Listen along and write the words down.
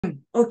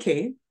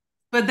Okay.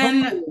 But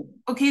then,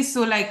 Oh. okay,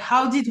 so like,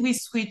 how did we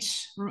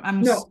switch?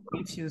 I'm so No,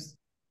 confused.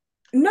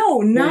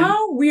 no, Hey,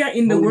 now we are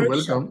in the Maureen,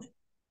 workshop. welcome.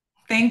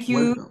 Thank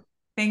you. Welcome.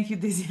 Thank you,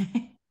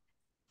 Desiree.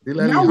 Now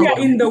Delali, we how are are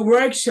in the you?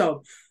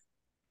 workshop.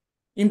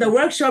 In the Okay.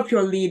 workshop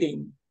you're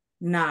leading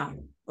now,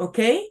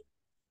 okay?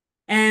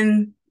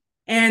 And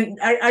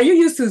are you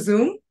used to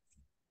Zoom?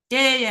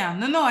 Yeah.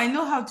 No, I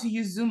know how to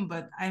use Zoom,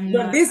 but I'm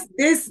But not.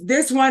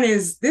 this one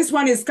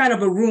is kind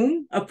of a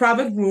room, a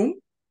private room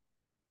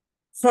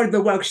for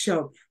the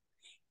workshop.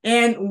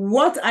 And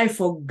what I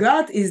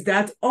forgot is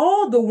that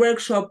all the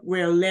workshops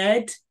were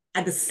led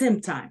at the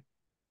same time.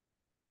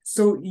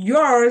 So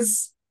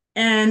yours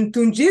and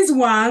Tunji's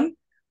one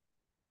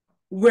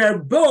were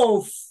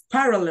both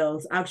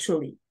parallels,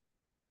 actually.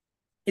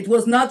 It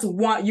was not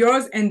one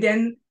yours and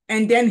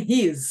then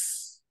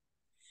his.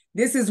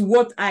 This is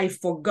what I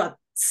forgot.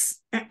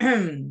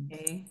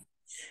 Okay.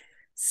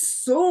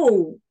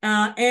 So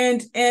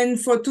and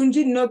for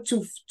Tunji not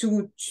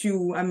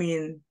to I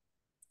mean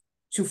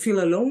to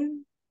feel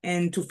alone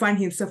and to find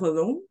himself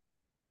alone,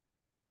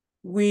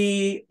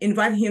 we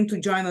invite him to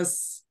join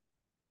us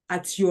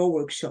at your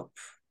workshop.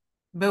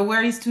 But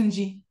where is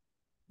Tunji?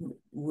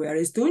 Where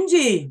is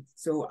Tunji?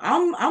 So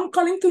I'm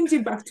calling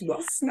Tunji back to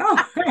us now.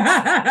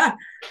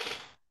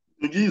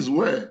 Tunji is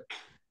where?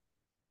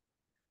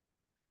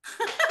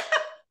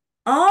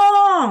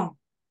 Oh,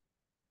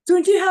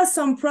 Tunji has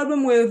some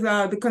problem with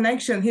the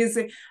connection. He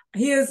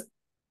is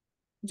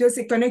just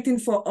connecting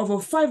for over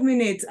 5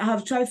 minutes. I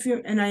have tried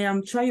him and I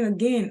am trying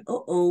again.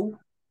 Uh-oh.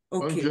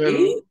 Okay.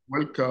 Angel,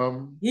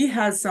 welcome. He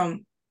has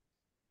some.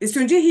 Is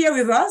Tunji here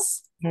with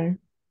us? No,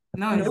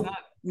 it's Nope.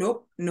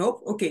 not.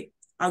 Nope. Okay.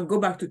 I'll go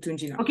back to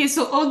Tunji now. Okay,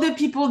 so all the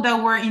people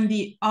that were in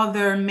the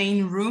other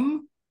main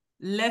room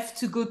left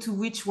to go to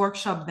which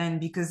workshop then?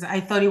 Because I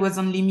thought it was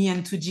only me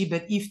and Tunji,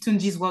 but if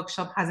Tunji's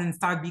workshop hasn't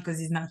started because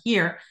he's not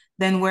here,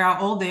 then where are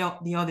all the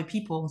other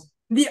people?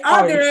 The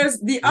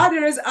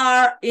others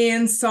are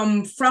in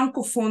some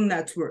francophone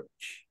network.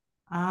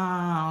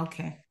 Ah,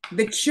 okay.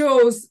 They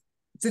chose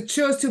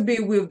to be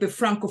with the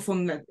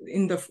francophone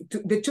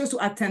they chose to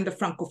attend the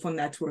francophone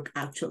network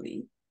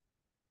actually.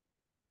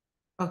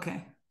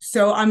 Okay.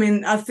 So I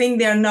mean, I think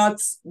they're not.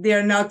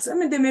 I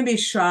mean, they may be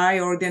shy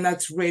or they're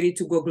not ready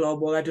to go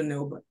global. I don't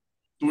know, but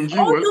Tunji,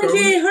 oh, welcome.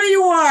 Tunji, here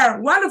you are.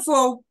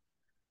 Wonderful.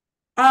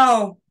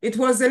 Oh, it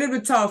was a little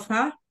bit tough,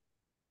 huh?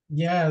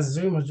 Yeah,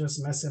 Zoom was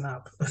just messing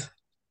up.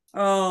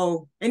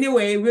 Oh,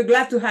 anyway, we're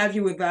glad to have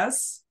you with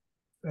us.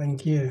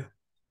 Thank you.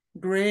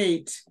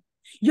 Great.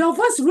 Your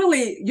voice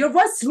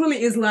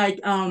really is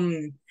like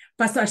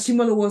Pastor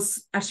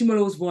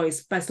Ashimolo's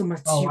voice, Pastor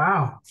Matthew. Oh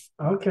wow.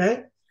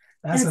 Okay.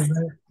 That's a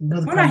good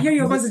when I hear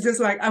your voice, it's just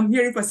like I'm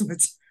hearing Pastor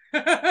Matthew.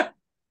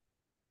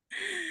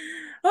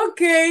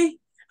 Okay.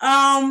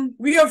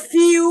 We have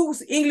few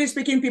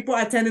English-speaking people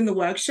attending the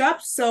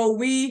workshop, so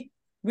we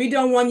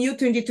don't want you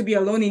to be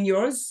alone in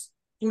yours.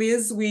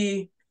 Please,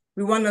 we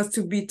want us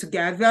to be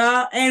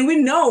together, and we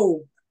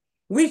know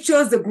we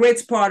chose the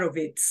great part of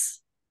it.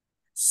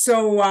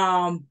 So,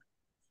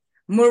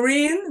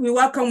 Maureen, we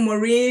welcome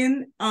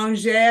Maureen,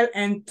 Angel,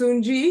 and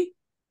Tunji,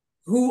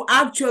 who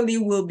actually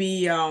will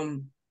be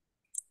on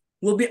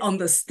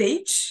the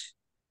stage.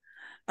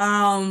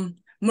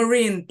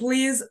 Maureen,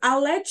 please,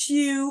 I'll let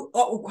you.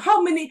 Oh,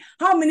 how many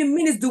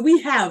minutes do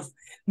we have?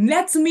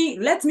 Let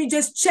me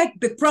just check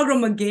the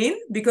program again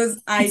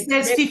because it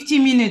says 50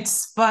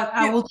 minutes, but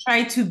I will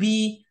try to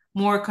be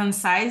more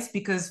concise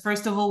because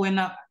first of all, we're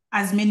not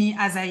as many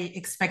as I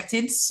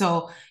expected,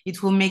 so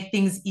it will make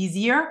things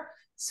easier.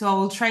 So I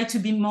will try to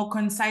be more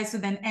concise so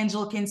then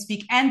Angel can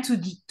speak and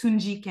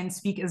Tunji can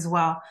speak as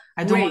well.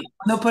 I don't want to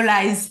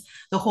monopolize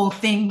the whole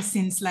thing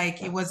since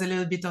like it was a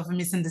little bit of a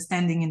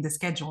misunderstanding in the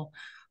schedule,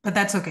 but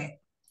that's okay.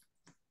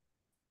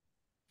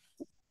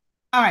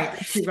 All right.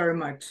 Thank you very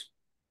much.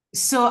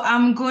 So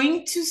I'm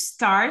going to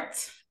start.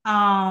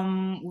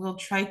 We'll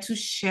try to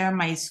share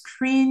my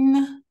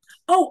screen.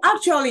 Oh,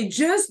 actually,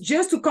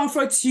 just to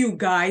comfort you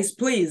guys,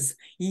 please.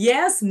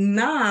 Yes,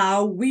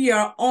 now we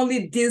are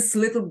only this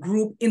little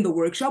group in the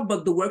workshop,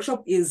 but the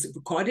workshop is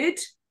recorded.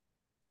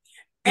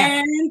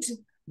 Yeah. And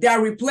there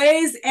are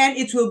replays, and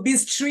it will be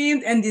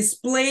streamed and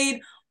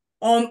displayed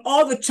on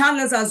all the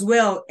channels as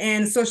well.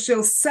 And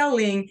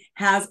SocialSelling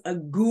has a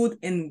good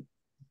and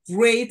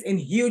great and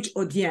huge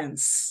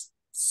audience.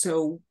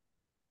 So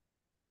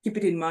keep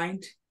it in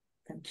mind.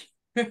 Thank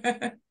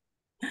you.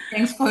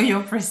 Thanks for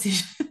your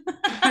precision.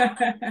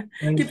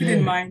 Keep it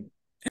in mind.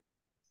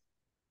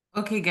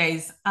 Okay,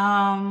 guys.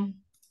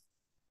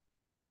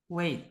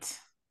 Wait.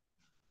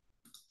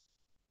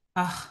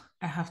 I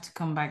have to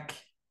come back.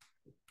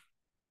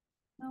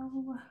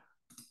 No.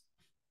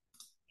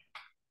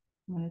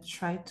 I'm gonna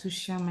try to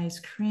share my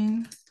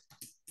screen.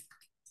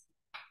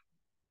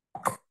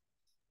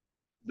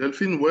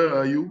 Delphine, where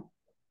are you?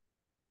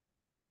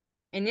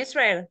 In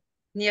Israel,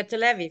 near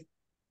Tel Aviv,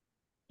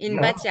 in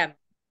Bat Yam.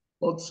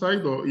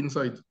 Outside or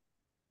inside?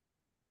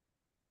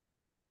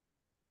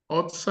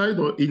 Outside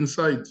or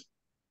inside?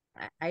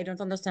 I don't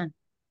understand.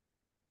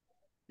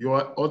 You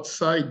are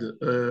outside,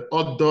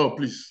 outdoor,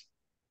 please.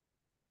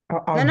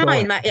 No,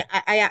 in my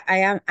I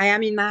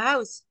am in my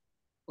house.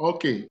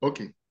 Okay.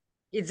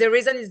 It's the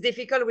reason it's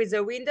difficult with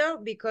the window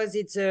because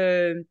it's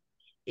the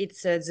I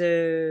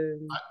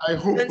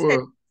hope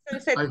sunset.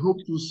 I hope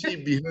to see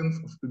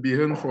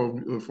behind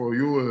for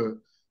you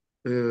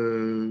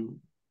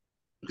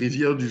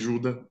Rivière du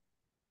Jourdain.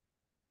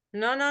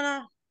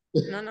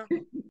 No.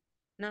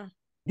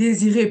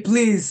 Desiree,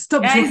 please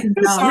stop Guys, joking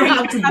now. sorry, You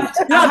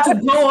have to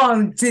go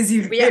on,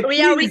 Desiree. We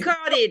are please.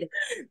 recorded.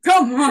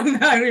 Come on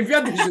now,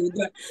 Rivière du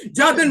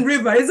Jordan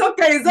River. It's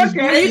okay. It's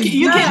okay.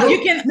 You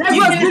can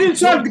Negro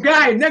spiritual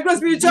guy. Negro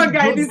spiritual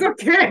guy. It's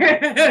okay.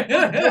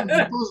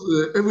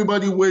 Because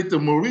everybody wait a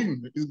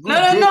marine. It's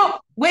good. No.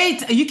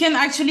 Wait, you can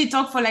actually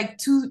talk for like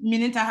 2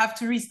 minutes. I have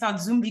to restart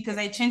Zoom because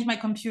I changed my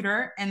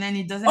computer and then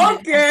it doesn't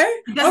Okay.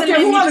 let Who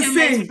me want to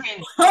share my sing?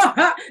 screen.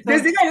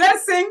 Desiree,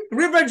 let's sing.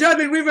 River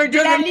Jordan.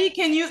 Delali,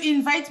 can you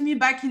invite me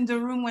back in the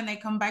room when I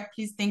come back,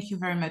 please? Thank you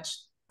very much.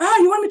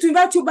 You want me to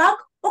invite you back?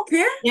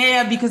 Okay.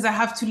 Yeah, because I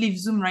have to leave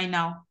Zoom right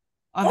now.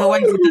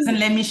 Otherwise, it doesn't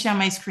let me share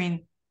my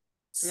screen.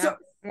 No.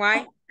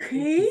 Why?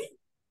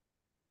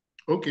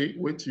 Okay,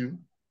 wait you.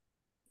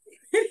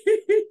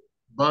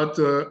 But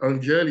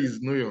Angel is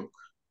New York.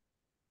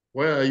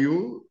 Where are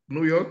you?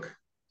 New York?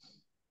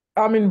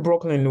 I'm in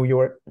Brooklyn, New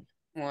York.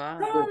 Wow.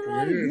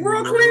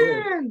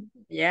 Brooklyn.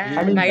 Yeah,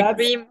 I mean, my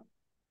dream.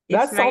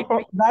 That's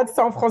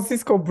San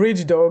Francisco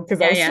Bridge, though,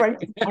 because I was trying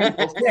to find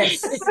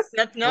Yes. It's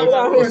not San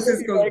normal.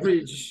 Francisco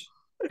Bridge.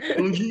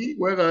 Tunji,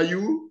 where are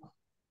you?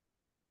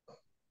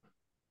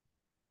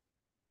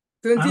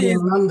 I'm in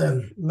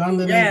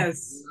London.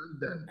 Yes.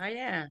 London. Oh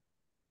yeah.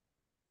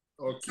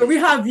 Okay. So we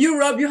have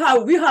Europe.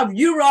 We have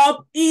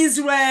Europe,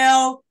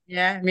 Israel.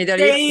 Yeah, Middle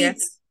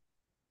States. East. Yeah.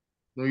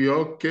 New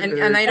York.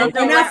 And I don't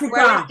know where is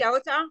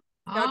Kauta?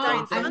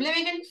 I'm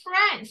living in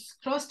France,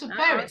 close to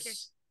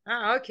Paris.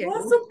 Okay.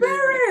 Close to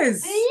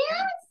Paris.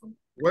 Yes.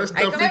 West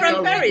I come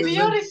from Paris.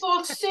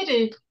 Beautiful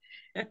city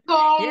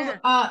called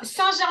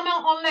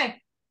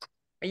Saint-Germain-en-Laye.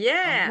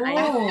 Yeah.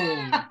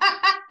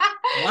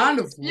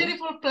 Wonderful.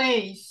 Beautiful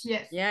place.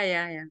 Yes.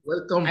 Yeah.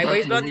 Welcome I back.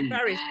 was born in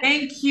Paris.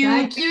 Thank you.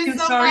 Thank you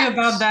so Sorry much.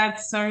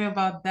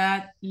 about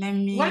that. Let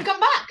me.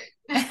 Welcome back.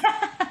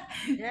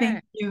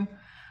 Thank you.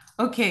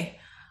 Okay.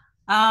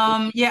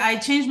 I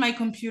changed my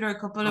computer a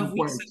couple of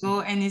weeks ago,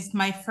 and it's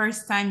my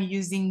first time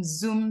using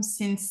Zoom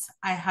since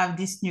I have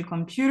this new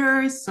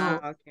computer.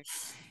 So okay.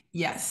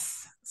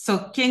 Yes.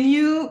 So can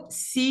you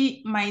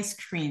see my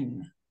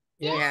screen?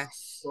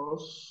 Yes.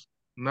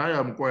 Now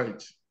I'm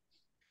quiet.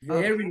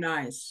 Very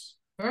nice.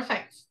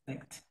 Perfect.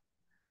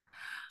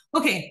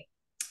 Okay.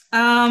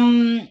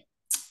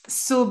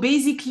 So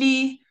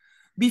basically,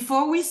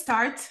 before we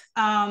start,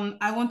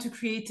 I want to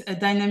create a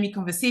dynamic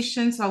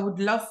conversation. So I would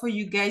love for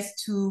you guys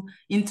to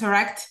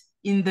interact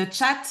in the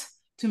chat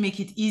to make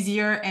it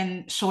easier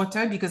and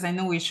shorter, because I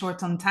know we're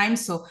short on time.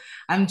 So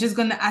I'm just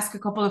going to ask a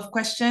couple of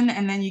questions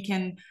and then you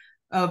can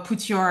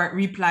put your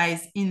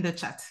replies in the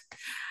chat.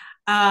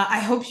 I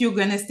hope you're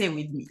going to stay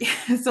with me.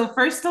 So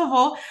first of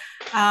all,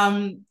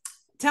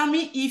 tell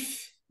me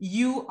if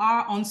you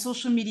are on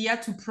social media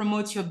to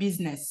promote your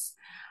business.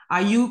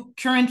 Are you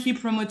currently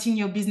promoting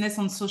your business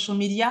on social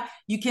media?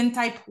 You can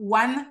type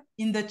 1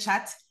 in the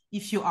chat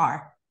if you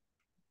are.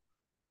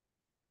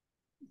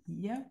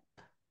 Yep.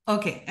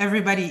 Okay,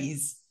 everybody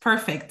is.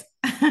 Perfect.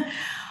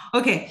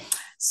 Okay,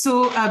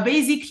 so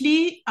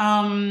basically,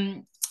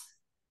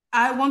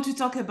 I want to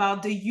talk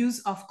about the use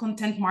of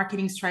content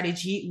marketing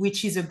strategy,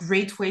 which is a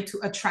great way to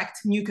attract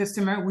new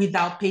customers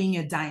without paying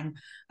a dime.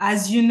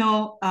 As you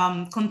know,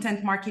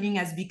 content marketing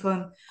has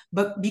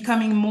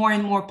becoming more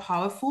and more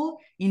powerful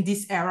in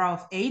this era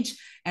of age,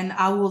 and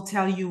I will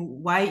tell you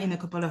why in a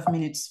couple of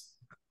minutes.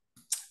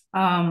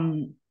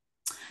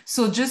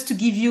 So just to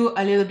give you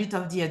a little bit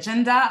of the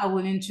agenda, I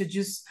will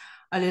introduce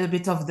a little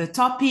bit of the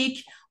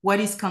topic.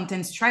 What is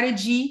content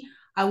strategy?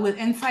 I will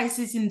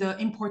emphasize in the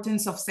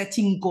importance of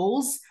setting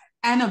goals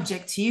and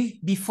objective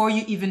before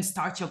you even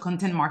start your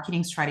content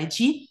marketing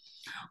strategy.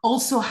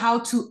 Also, how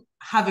to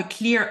have a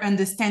clear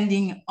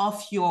understanding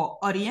of your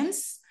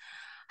audience,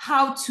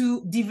 how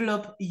to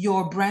develop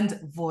your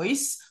brand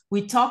voice.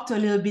 We talked a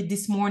little bit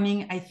this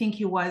morning. I think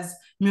it was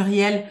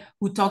Muriel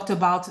who talked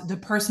about the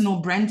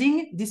personal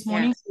branding this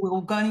morning. So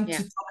we're going to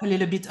talk a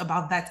little bit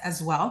about that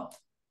as well.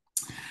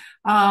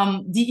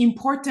 The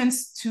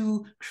importance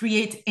to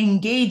create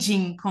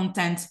engaging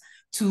content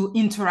to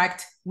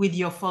interact with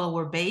your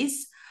follower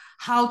base,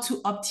 how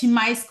to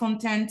optimize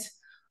content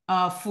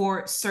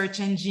for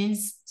search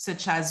engines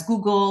such as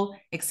Google,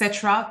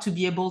 etc., to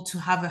be able to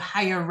have a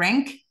higher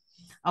rank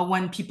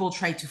when people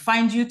try to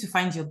find you, to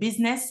find your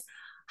business,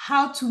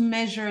 how to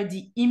measure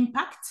the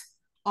impact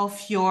of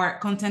your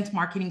content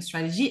marketing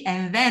strategy.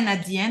 And then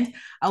at the end,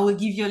 I will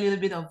give you a little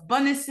bit of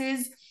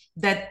bonuses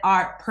that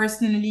are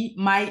personally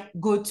my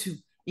go-to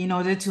in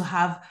order to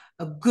have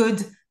a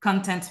good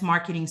content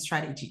marketing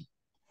strategy.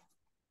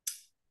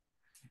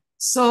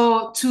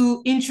 So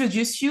to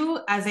introduce you,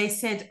 as I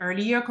said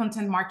earlier,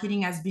 content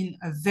marketing has been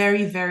a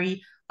very,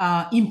 very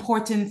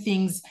important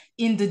things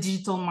in the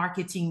digital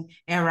marketing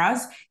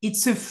eras.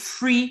 It's a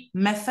free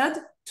method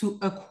to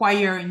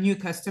acquire new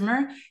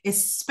customer,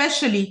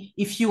 especially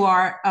if you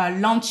are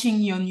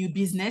launching your new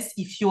business,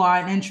 if you are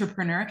an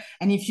entrepreneur,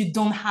 and if you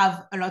don't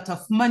have a lot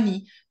of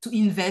money to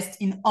invest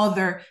in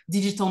other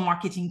digital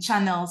marketing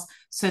channels,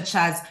 such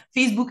as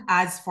Facebook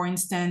ads, for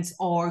instance,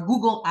 or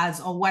Google ads,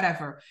 or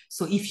whatever.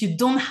 So if you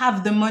don't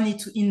have the money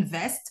to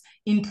invest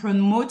in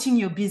promoting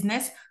your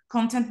business,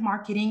 content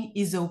marketing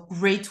is a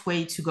great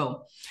way to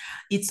go.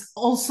 It's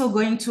also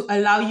going to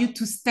allow you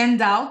to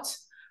stand out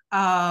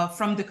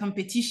from the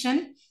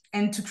competition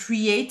and to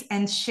create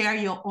and share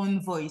your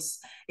own voice,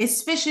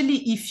 especially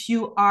if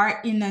you are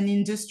in an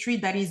industry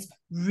that is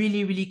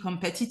really, really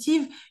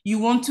competitive. You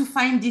want to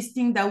find this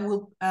thing that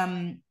will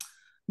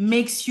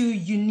makes you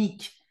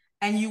unique,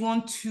 and you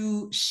want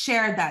to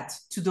share that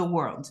to the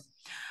world.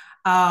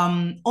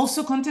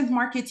 Also, content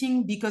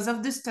marketing, because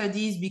of the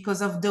studies,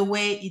 because of the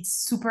way it's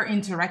super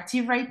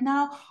interactive right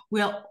now,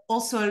 will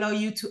also allow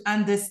you to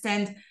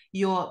understand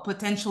your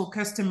potential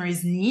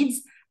customers'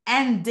 needs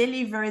and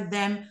deliver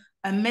them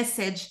a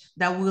message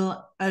that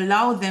will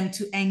allow them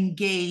to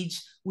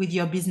engage with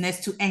your business,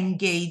 to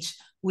engage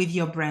with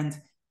your brand.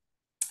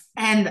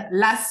 And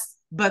last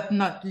but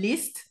not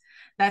least,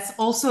 that's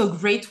also a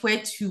great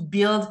way to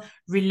build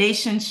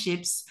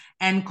relationships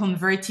and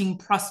converting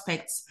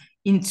prospects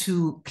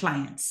into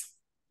clients.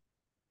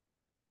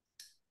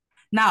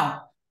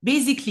 Now,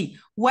 basically,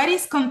 what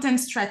is content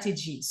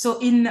strategy? So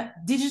in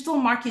digital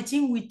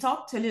marketing, we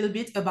talked a little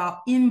bit about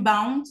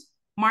inbound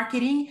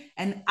marketing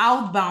and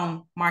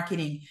outbound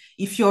marketing.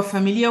 If you're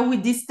familiar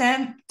with this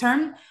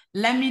term,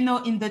 let me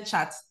know in the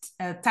chat.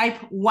 Type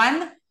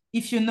 1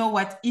 if you know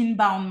what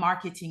inbound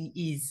marketing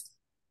is.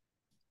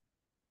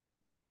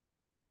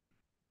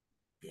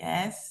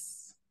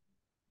 Yes.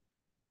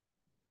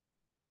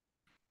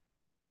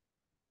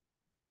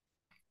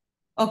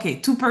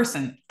 Okay,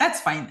 2%. That's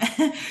fine.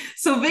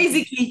 So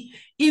basically,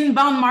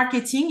 inbound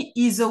marketing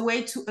is a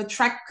way to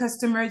attract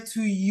customers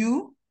to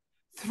you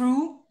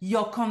through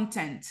your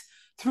content,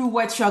 through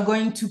what you're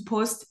going to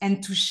post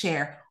and to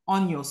share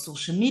on your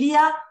social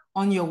media,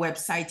 on your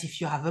website if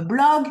you have a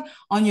blog,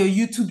 on your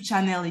YouTube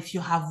channel if you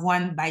have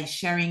one, by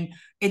sharing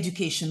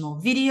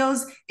educational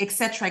videos,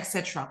 etc.,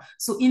 etc.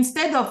 So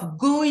instead of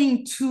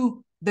going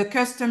to the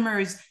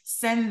customers,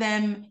 send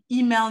them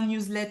email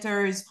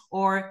newsletters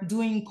or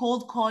doing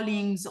cold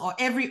callings or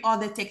every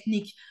other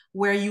technique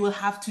where you will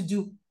have to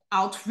do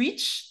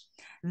outreach,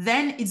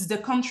 then it's the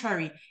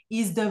contrary,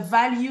 is the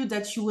value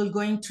that you will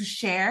going to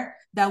share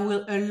that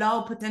will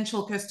allow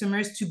potential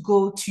customers to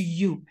go to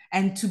you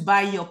and to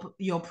buy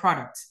your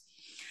product.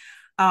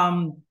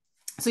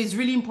 So it's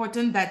really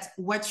important that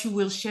what you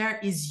will share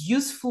is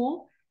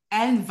useful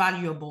and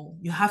valuable.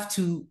 You have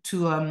to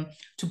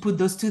put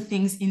those two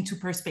things into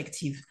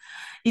perspective.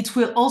 It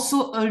will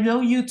also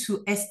allow you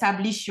to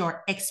establish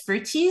your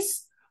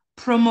expertise,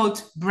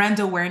 promote brand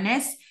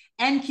awareness,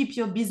 and keep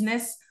your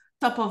business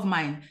top of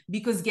mind.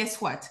 Because guess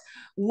what?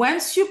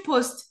 Once you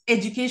post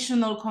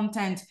educational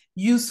content,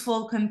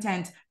 useful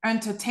content,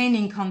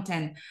 entertaining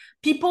content,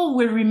 people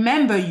will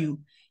remember you.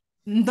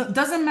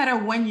 Doesn't matter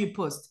when you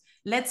post.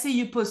 Let's say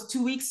you post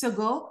 2 weeks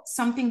ago,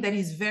 something that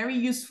is very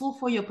useful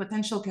for your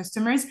potential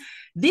customers.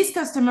 This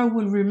customer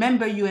will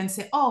remember you and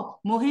say, oh,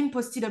 Maureen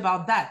posted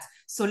about that.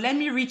 So let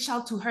me reach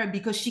out to her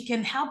because she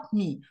can help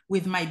me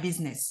with my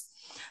business.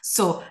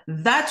 So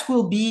that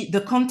will be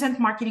the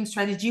content marketing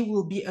strategy,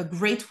 will be a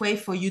great way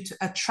for you to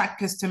attract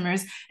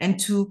customers and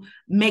to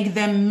make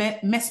them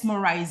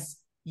mesmerize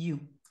you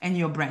and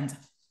your brand.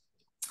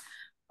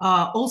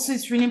 Also,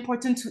 it's really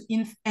important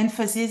to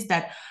emphasize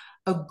that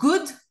a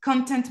good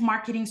content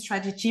marketing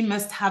strategy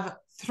must have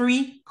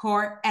 3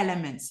 core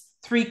elements,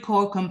 3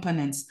 core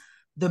components: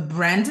 the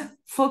brand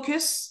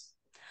focus,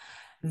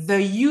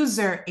 the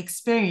user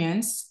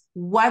experience,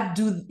 what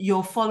do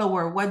your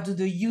follower, what do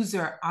the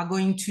user are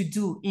going to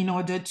do in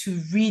order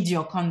to read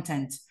your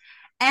content,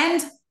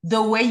 and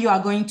the way you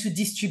are going to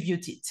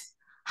distribute it,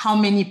 how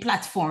many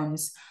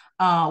platforms,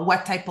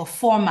 what type of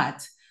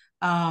format,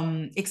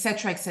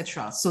 etc.,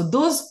 etc. So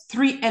those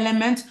 3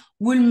 elements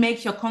will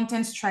make your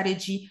content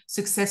strategy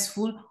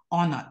successful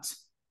or not.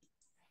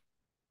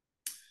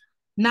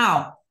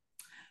 Now,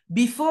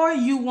 before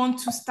you want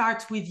to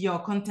start with your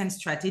content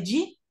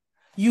strategy,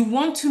 you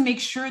want to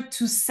make sure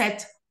to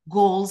set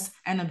goals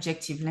and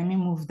objectives. Let me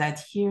move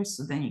that here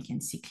so then you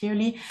can see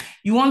clearly.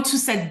 You want to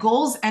set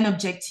goals and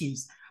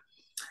objectives.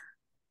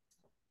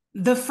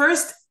 The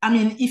first,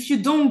 if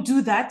you don't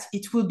do that,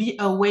 it will be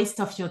a waste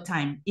of your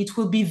time. It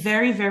will be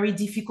very, very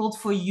difficult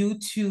for you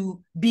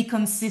to be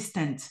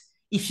consistent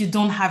if you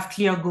don't have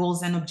clear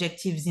goals and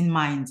objectives in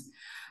mind.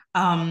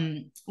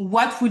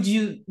 What would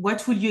you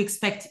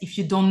expect if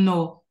you don't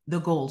know the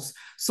goals?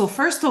 So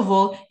first of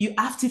all, you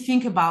have to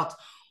think about,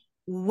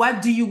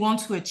 what do you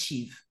want to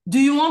achieve? Do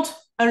you want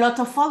a lot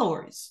of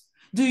followers?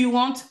 Do you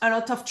want a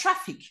lot of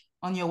traffic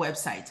on your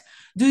website?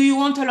 Do you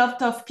want a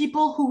lot of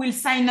people who will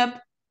sign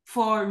up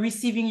for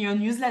receiving your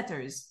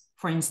newsletters,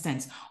 for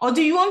instance? Or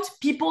do you want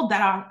people that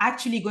are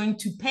actually going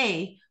to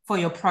pay for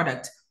your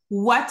product.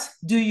 What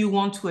do you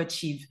want to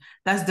achieve?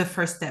 That's the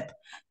first step.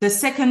 The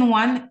second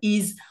one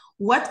is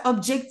what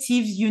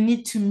objectives you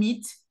need to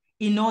meet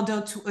in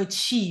order to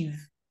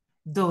achieve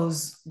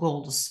those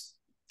goals.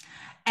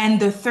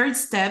 And the third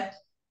step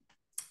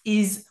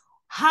is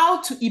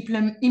how to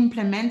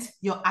implement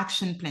your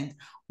action plan.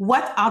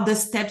 What are the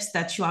steps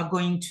that you are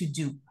going to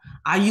do?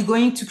 Are you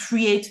going to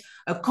create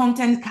a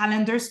content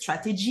calendar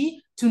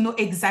strategy to know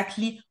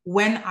exactly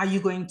when are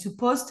you going to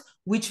post,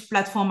 which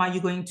platform are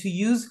you going to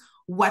use,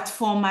 what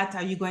format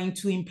are you going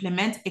to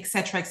implement,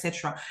 etc.,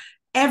 etc.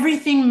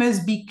 Everything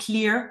must be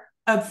clear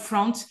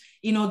upfront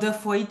in order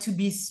for it to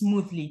be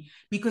smoothly.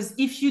 Because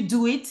if you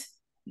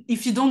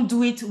don't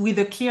do it with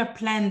a clear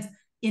plan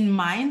in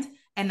mind,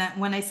 and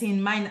when I say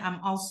in mind, I'm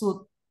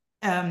also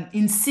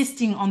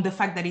insisting on the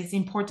fact that it's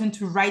important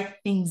to write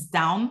things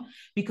down,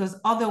 because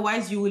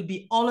otherwise you will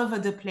be all over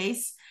the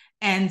place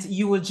and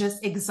you will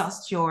just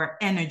exhaust your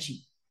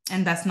energy.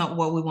 And that's not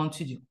what we want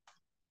to do.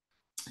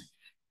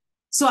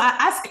 So I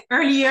asked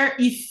earlier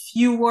if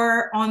you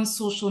were on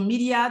social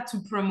media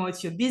to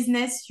promote your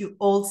business. You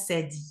all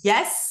said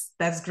yes.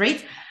 That's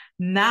great.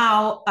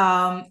 Now,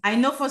 I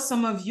know for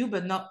some of you,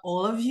 but not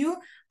all of you,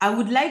 I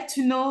would like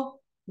to know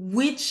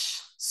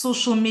which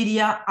social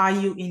media are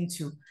you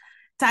into.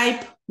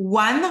 Type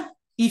 1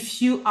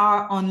 if you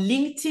are on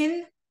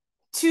LinkedIn,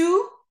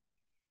 2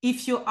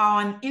 if you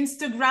are on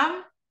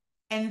Instagram,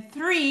 and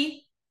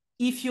 3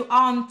 if you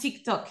are on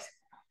TikTok.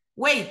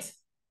 Wait,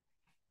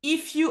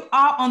 if you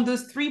are on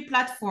those 3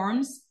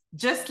 platforms,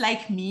 just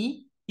like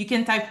me, you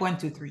can type 1,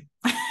 2, 3.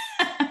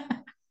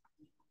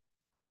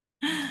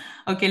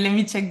 Okay, let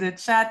me check the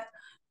chat.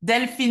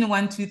 Delphine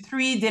 1, 2,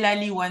 3,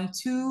 Delali 1,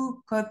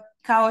 2,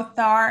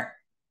 Kauthar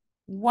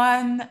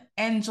 1,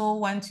 Angel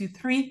 1, 2,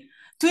 3,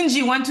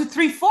 Tunji 1, 2,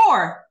 3,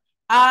 4.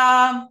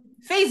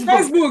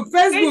 Facebook.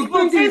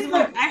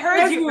 I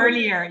heard you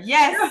earlier.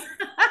 Yes.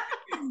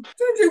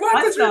 Tunji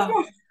 1, 2, 3,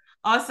 4.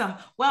 Awesome.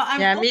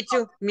 Well,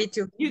 me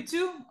too. You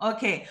too?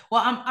 Okay.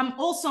 Well, I'm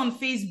also on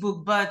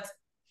Facebook, but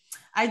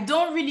I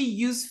don't really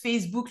use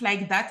Facebook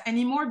like that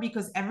anymore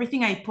because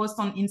everything I post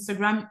on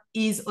Instagram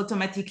is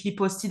automatically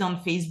posted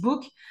on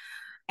Facebook.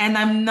 And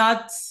I'm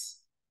not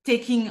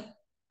taking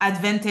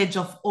advantage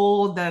of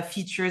all the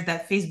features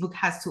that Facebook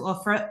has to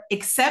offer,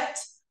 except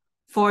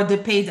for the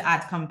paid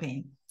ad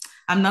campaign.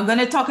 I'm not going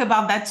to talk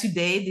about that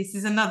today. This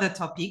is another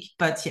topic,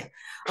 but yeah.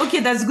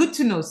 Okay, that's good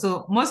to know.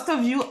 So most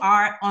of you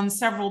are on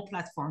several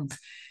platforms.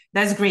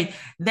 That's great.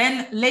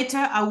 Then later,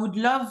 I would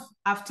love,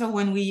 after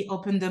when we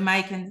open the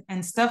mic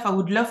and stuff, I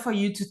would love for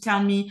you to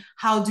tell me,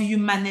 how do you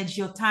manage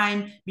your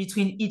time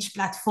between each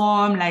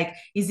platform? Like,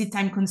 is it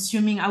time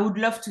consuming? I would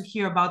love to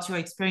hear about your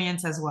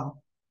experience as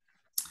well.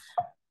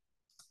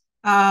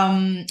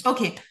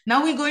 Okay,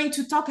 now we're going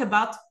to talk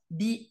about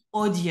the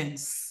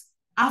audience.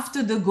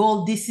 After the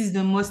goal, this is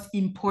the most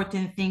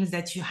important things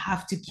that you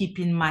have to keep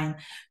in mind.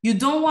 You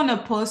don't want to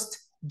post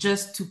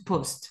just to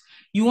post.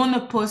 You want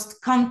to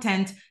post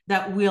content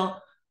that will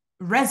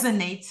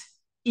resonate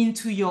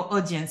into your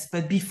audience.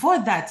 But before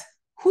that,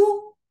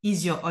 who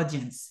is your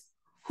audience?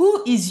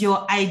 Who is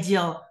your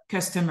ideal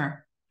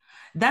customer?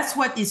 That's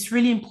what is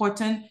really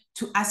important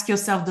to ask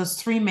yourself those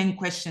 3 main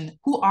questions.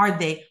 Who are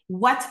they?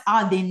 What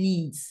are their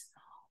needs?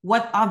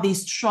 What are their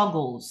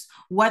struggles?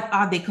 What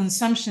are their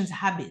consumption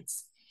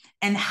habits?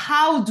 And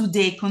how do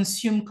they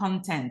consume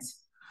content?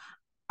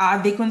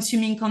 Are they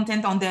consuming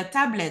content on their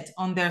tablet,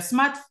 on their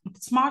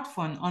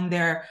smartphone, on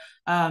their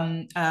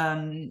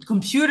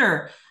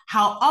computer?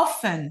 How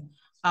often?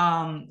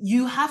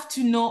 You have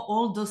to know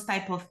all those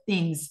type of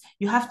things.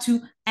 You have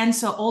to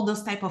answer all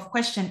those type of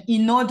questions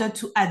in order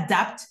to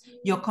adapt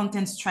your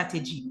content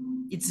strategy.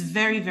 It's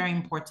very, very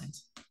important.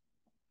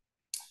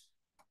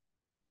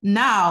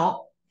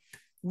 Now,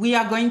 we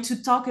are going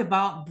to talk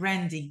about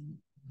branding.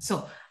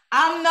 So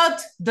I'm not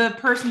the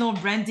personal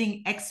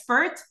branding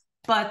expert,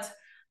 but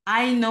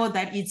I know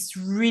that it's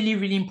really,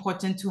 really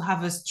important to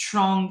have a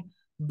strong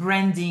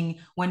branding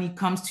when it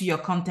comes to your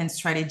content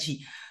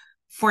strategy.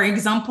 For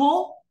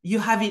example, you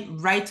have it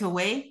right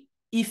away.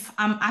 If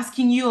I'm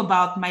asking you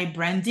about my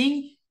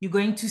branding, you're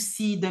going to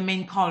see the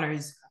main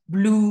colors,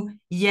 blue,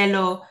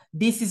 yellow.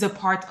 This is a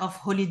part of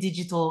Holy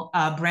Digital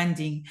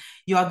branding.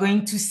 You are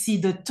going to see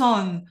the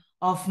tone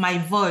of my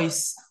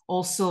voice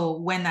also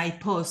when I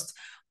post.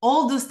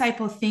 All those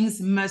type of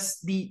things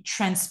must be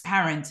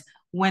transparent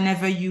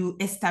whenever you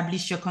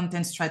establish your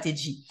content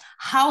strategy.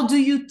 How do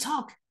you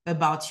talk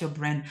about your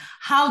brand?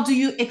 How do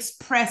you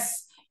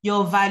express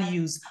your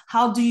values?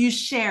 How do you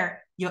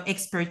share your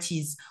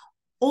expertise?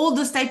 All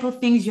those type of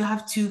things, you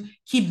have to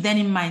keep that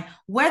in mind.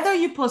 Whether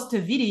you post a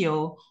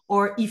video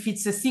or if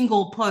it's a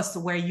single post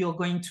where you're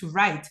going to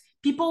write,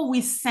 people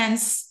will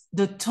sense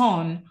the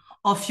tone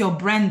of your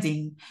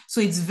branding.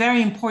 So it's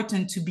very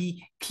important to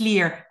be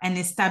clear and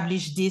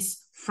establish this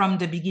from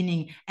the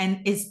beginning.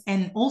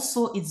 And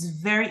also it's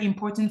very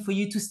important for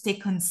you to stay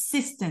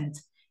consistent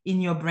in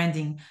your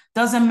branding.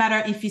 Doesn't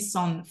matter if it's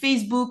on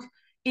Facebook,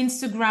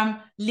 Instagram,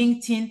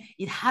 LinkedIn,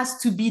 it has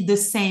to be the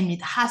same.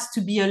 It has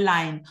to be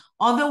aligned.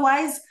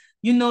 Otherwise,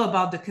 you know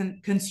about the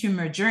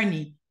consumer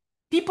journey.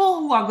 People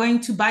who are going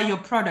to buy your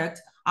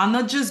product are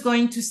not just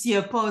going to see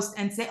a post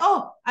and say,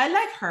 oh, I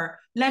like her,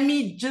 let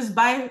me just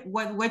buy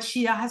what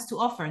she has to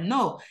offer.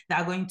 No,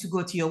 they're going to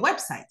go to your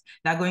website.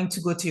 They're going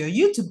to go to your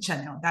YouTube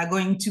channel. They're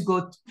going to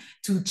go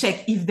to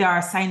check if they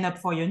are signed up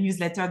for your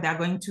newsletter. They're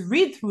going to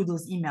read through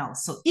those emails.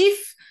 So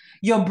if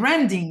your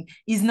branding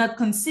is not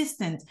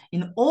consistent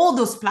in all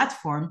those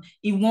platforms,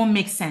 it won't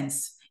make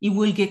sense. It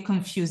will get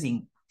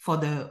confusing for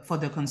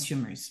the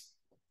consumers.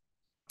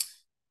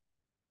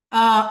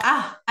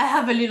 I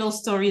have a little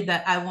story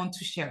that I want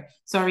to share.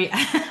 Sorry.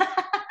 I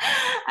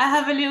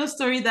have a little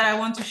story that I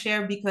want to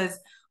share because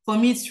for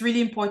me, it's really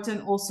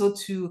important also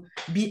to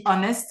be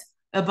honest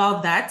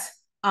about that.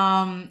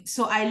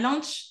 So I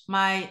launched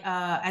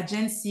my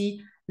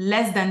agency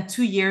less than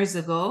 2 years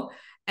ago.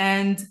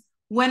 And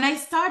when I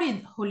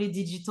started Holy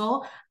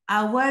Digital,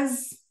 I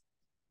was,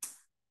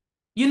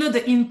 you know,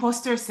 the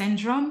imposter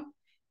syndrome.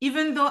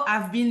 Even though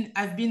I've been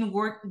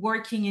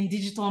working in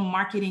digital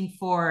marketing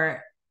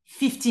for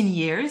 15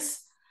 years,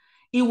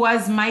 it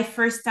was my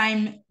first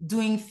time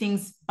doing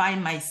things by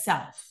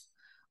myself.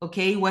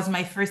 Okay, it was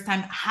my first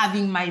time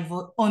having my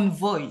own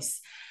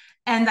voice.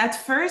 And at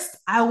first,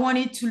 I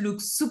wanted to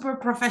look super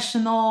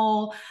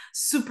professional,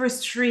 super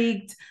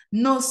strict,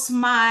 no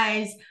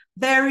smiles,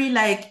 very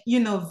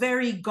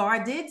very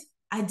guarded.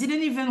 I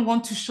didn't even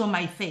want to show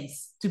my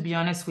face, to be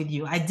honest with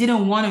you. I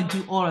didn't want to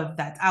do all of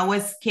that. I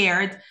was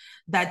scared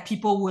that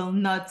people will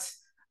not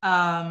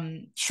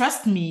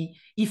trust me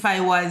if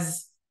I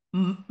was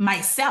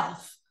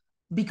myself,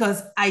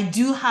 because I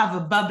do have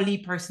a bubbly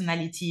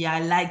personality.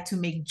 I like to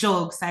make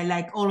jokes. I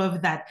like all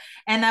of that.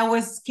 And I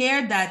was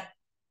scared that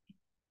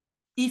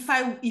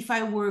if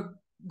I were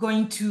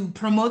going to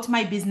promote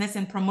my business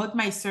and promote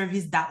my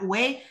service that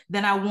way,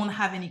 then I won't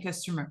have any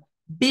customer.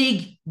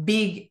 Big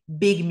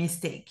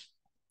mistake.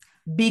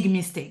 Big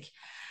mistake.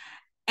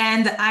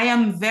 And I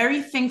am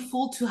very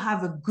thankful to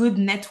have a good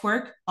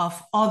network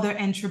of other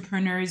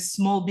entrepreneurs,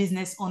 small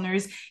business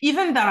owners,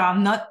 even that are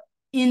not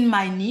in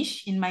my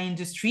niche, in my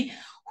industry,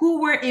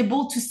 who were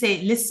able to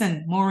say,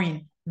 listen,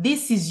 Maureen,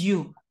 this is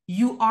you.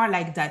 You are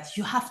like that.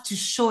 You have to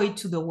show it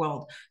to the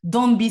world.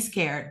 Don't be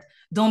scared.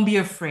 Don't be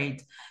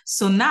afraid.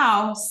 So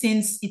now,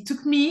 since it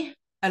took me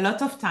a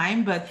lot of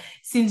time, but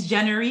since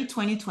January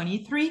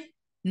 2023,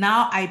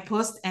 now I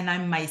post and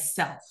I'm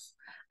myself.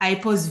 I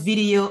post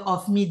video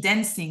of me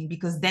dancing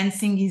because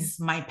dancing is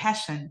my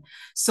passion.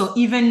 So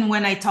even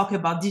when I talk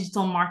about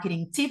digital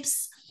marketing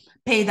tips,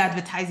 paid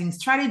advertising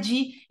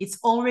strategy, it's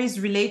always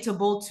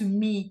relatable to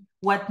me,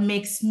 what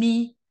makes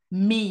me,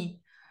 me.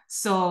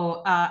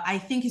 So I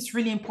think it's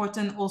really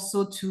important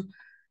also to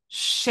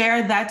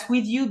share that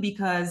with you,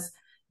 because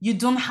you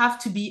don't have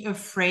to be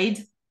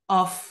afraid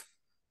of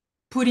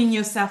putting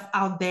yourself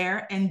out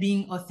there and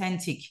being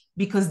authentic,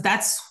 because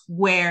that's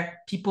where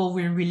people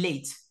will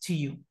relate to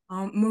you.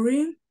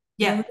 Maureen?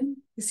 Yeah. Maureen,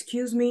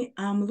 excuse me,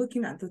 I'm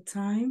looking at the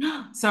time.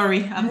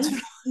 Sorry. I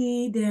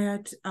see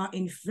that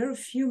in very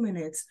few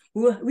minutes,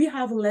 we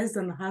have less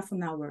than half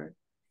an hour.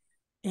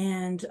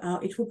 And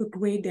it will be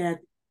great that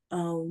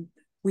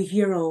we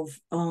hear of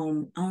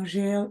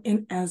Angel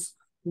and as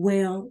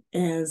well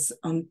as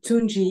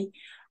Tunji.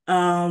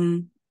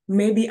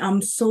 Maybe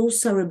I'm so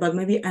sorry, but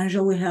maybe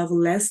Angel will have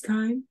less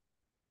time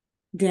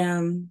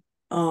than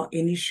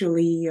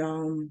initially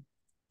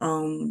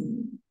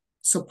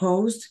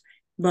supposed.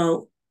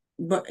 But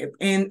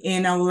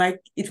I would like,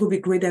 it will be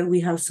great that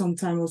we have some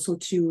time also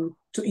to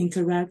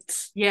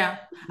interact. Yeah,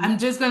 I'm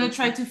just gonna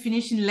try to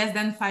finish in less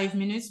than 5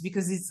 minutes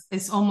because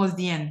it's almost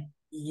the end.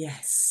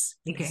 Yes.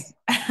 Okay.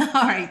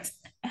 All right.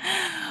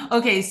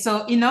 Okay,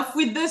 so enough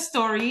with the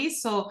story.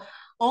 So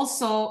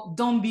also,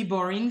 don't be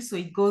boring. So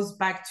it goes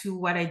back to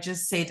what I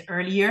just said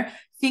earlier.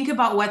 Think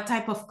about what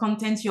type of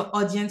content your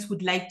audience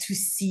would like to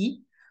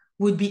see,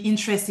 would be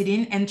interested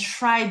in, and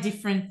try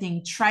different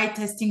things. Try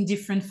testing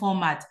different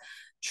formats.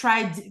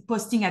 Try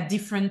posting at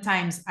different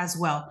times as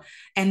well.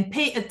 And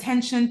pay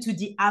attention to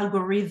the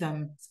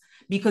algorithms,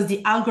 because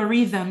the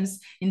algorithms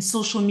in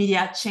social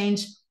media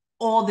change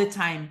all the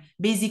time,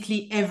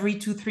 basically every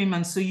 2-3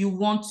 months. So you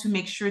want to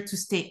make sure to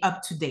stay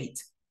up to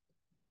date.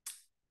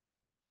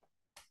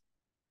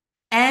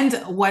 And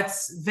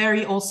what's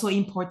very also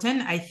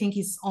important, I think,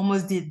 is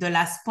almost the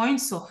last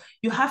point. So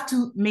you have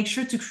to make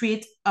sure to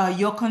create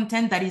your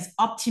content that is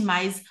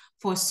optimized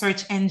for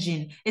search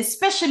engine,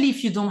 especially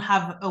if you don't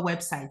have a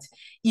website.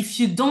 If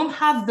you don't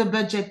have the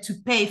budget to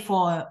pay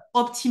for an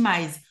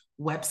optimized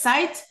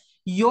website,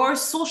 your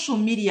social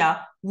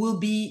media will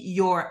be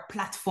your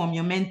platform,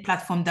 your main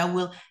platform that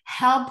will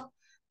help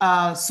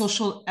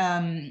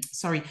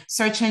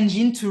search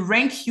engine to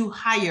rank you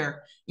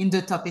higher in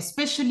the top,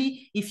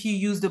 especially if you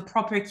use the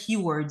proper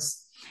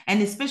keywords,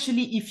 and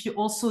especially if you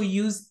also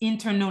use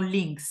internal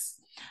links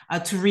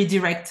to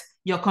redirect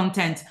your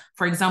content,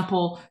 for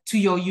example, to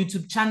your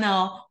YouTube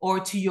channel or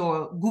to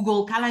your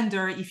Google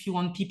Calendar if you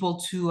want people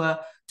to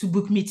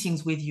book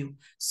meetings with you.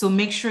 So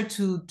make sure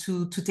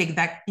to take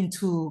that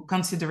into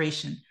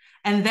consideration.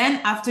 And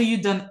then after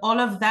you've done all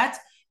of that,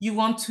 you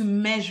want to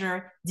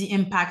measure the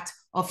impact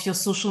of your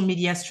social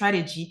media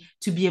strategy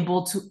to be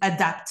able to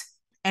adapt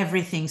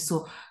everything.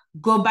 So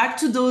go back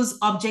to those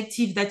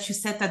objectives that you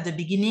set at the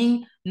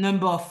beginning,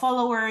 number of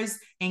followers,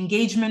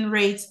 engagement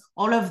rates,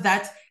 all of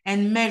that,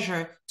 and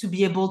measure to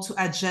be able to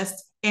adjust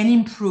and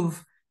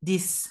improve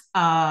this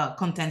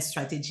content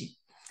strategy.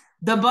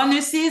 The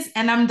bonuses,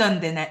 and I'm done,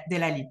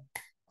 Delali.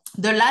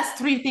 The last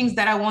 3 things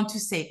that I want to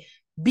say: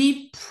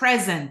 be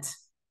present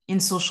in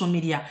social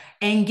media,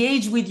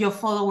 engage with your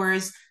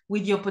followers,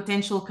 with your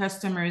potential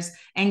customers.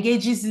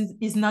 Engage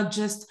is not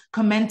just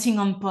commenting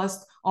on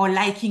posts or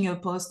liking a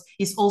post,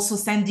 it's also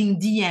sending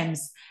DMs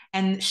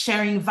and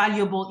sharing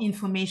valuable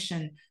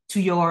information to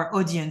your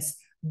audience.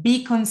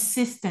 Be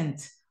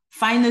consistent.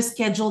 Find a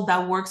schedule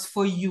that works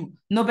for you.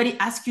 Nobody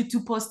asks you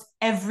to post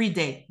every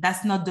day.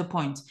 That's not the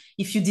point.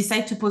 If you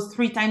decide to post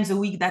 3 times a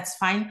week, that's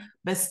fine,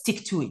 but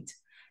stick to it.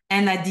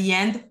 And at the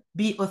end,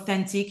 be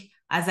authentic.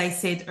 As I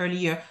said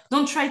earlier,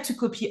 don't try to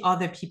copy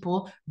other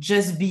people,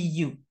 just be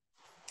you.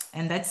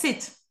 And that's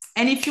it.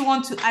 And if you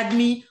want to add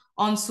me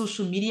on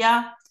social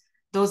media,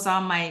 those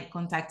are my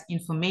contact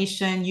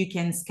information. You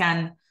can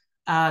scan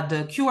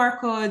the QR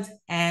code,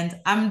 and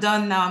I'm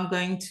done now. I'm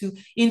going to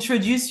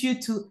introduce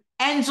you to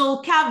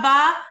Angel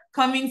Kaba,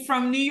 coming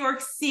from New York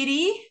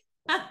City.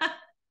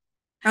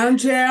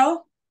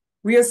 Angel,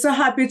 we are so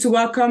happy to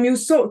welcome you.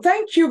 So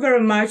thank you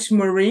very much,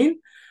 Maureen.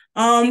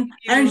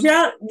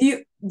 Angel,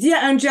 dear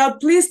Angel,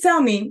 please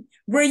tell me,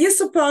 were you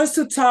supposed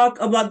to talk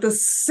about the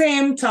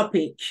same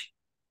topic?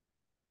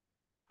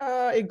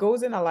 It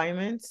goes in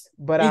alignment,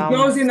 but it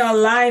goes in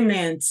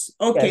alignment.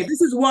 Okay, yes.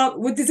 this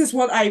is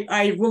what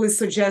I really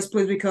suggest,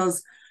 please,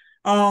 because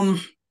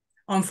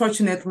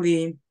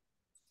unfortunately,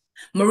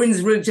 Maureen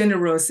is really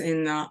generous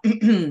in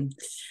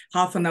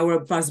half an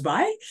hour passed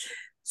by.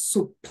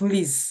 So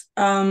please,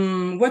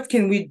 what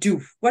can we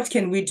do? What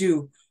can we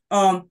do?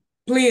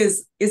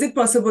 Please, is it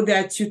possible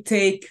that you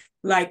take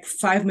like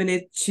 5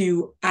 minutes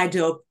to add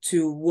up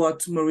to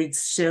what Maureen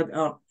shared?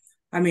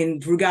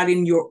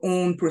 Regarding your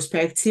own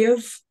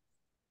perspective,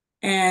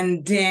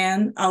 and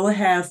then I will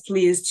have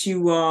please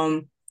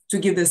to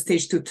give the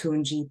stage to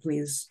Tunji,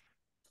 please.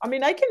 I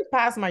mean, I can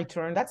pass my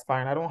turn. That's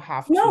fine. I don't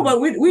have to. No,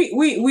 but we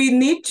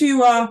need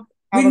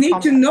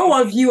to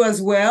know of you as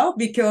well,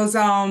 because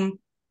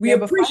we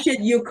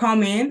appreciate you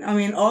coming. I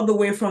mean, all the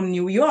way from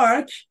New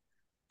York,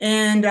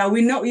 and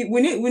we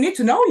need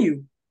to know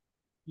you.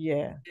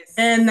 Yeah.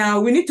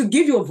 And we need to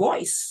give you a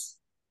voice.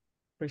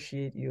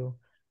 Appreciate you.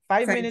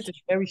 5 minutes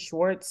is very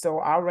short, so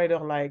I'd rather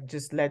like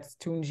just let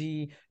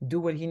Tunji do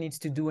what he needs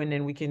to do, and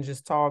then we can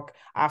just talk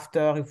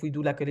after, if we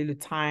do like a little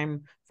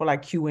time for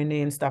like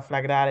Q&A and stuff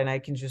like that, and I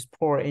can just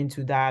pour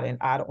into that and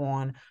add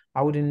on.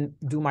 I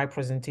wouldn't do my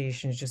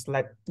presentations, just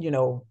let,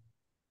 go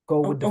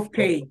with the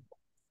flow.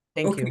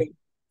 Thank you.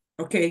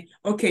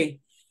 Okay.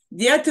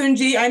 Dear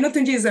Tunji, I know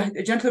Tunji is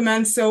a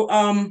gentleman, so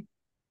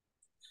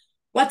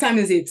what time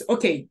is it?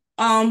 Okay.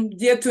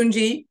 Dear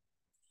Tunji,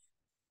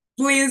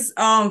 please,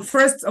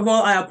 first of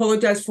all, I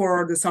apologize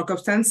for the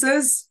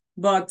circumstances,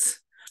 but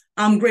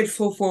I'm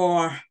grateful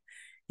for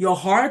your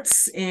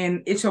hearts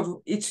and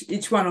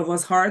each one of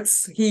us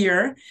hearts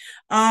here.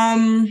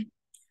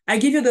 I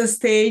give you the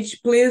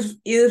stage. Please,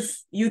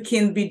 if you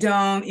can be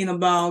done in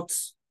about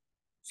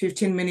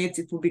 15 minutes,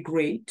 it will be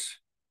great.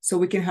 So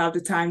we can have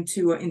the time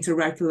to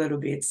interact a little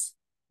bit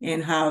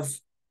and have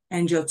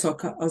Angel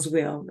talk as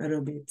well a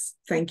little bit.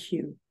 Thank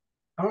you.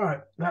 All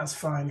right, that's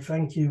fine.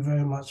 Thank you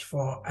very much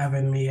for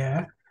having me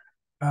here.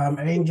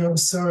 Angel,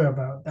 sorry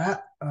about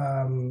that.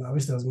 I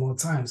wish there was more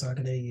time so I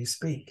could hear you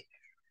speak.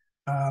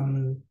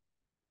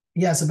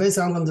 Yeah, so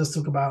basically I'm going to just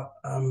talk about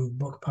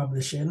book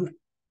publishing.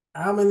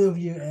 How many of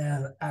you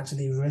have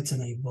actually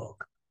written a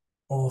book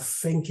or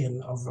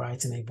thinking of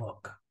writing a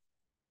book?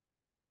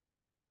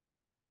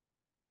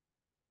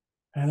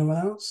 Anyone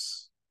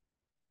else?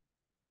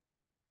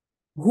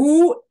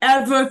 Who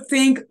ever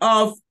think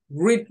of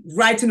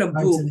writing a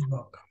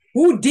book?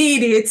 Who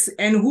did it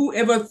and who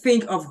ever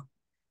think of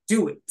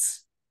do it?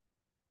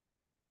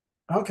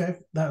 Okay,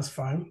 that's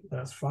fine.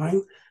 That's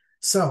fine.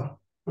 So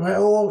we're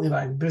all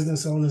like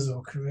business owners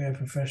or career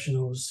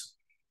professionals,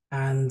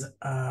 and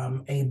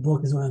a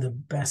book is one of the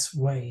best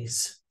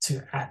ways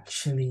to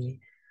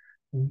actually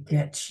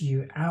get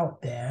you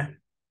out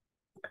there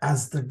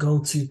as the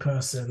go-to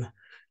person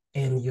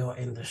in your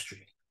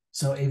industry.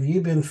 So if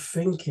you've been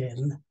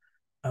thinking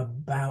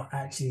about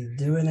actually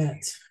doing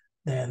it,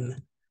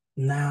 then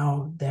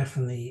now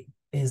definitely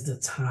is the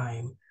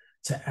time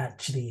to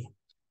actually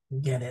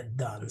get it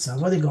done. So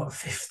I've only got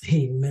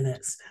 15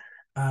 minutes.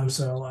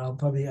 So I'll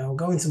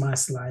go into my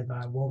slide,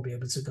 but I won't be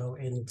able to go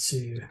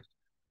into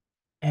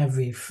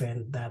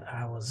everything that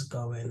I was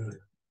going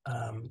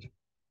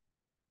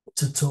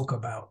to talk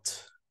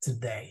about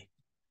today.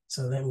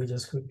 So let me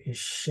just quickly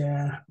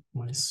share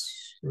my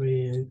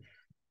screen,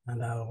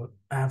 and I'll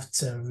have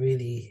to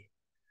really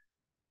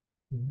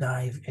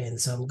dive in.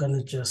 So I'm going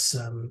to just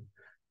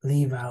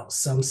leave out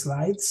some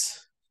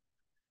slides.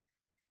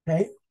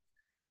 Okay.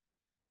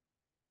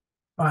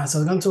 All right, so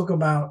we're going to talk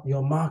about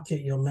your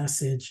market, your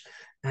message,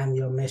 and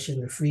your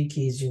mission, the 3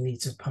 keys you need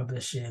to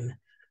publish in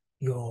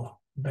your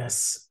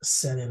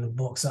best-selling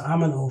book. So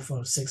I'm an author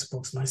of 6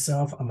 books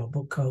myself. I'm a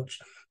book coach,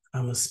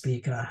 I'm a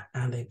speaker,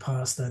 and a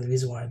pastor. And the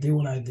reason why I do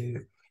what I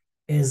do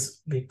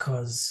is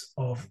because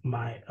of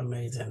my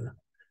amazing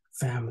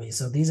family.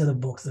 So these are the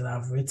books that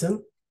I've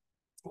written.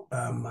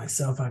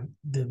 Myself, I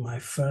did my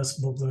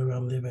first book, Where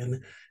I'm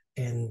Living,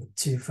 in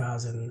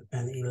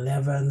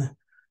 2011.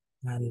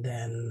 And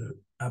then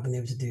I've been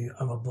able to do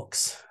other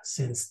books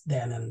since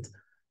then. And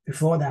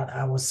before that,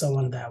 I was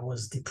someone that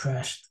was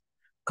depressed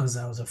because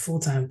I was a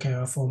full-time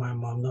carer for my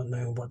mom, not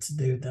knowing what to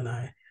do. Then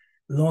I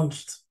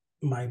launched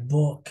my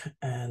book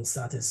and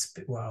started,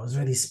 well, I was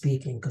already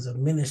speaking because of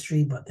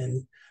ministry, but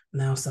then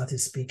now started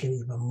speaking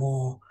even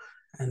more.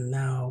 And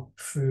now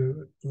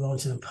through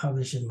launching and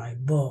publishing my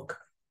book,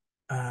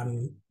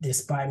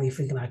 despite me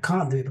thinking I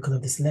can't do it because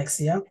of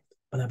dyslexia,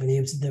 but I've been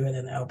able to do it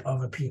and help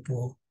other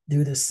people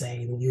do the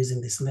same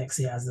using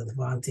dyslexia as an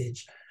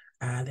advantage.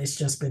 And it's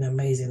just been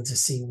amazing to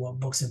see what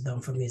books have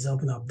done for me. It's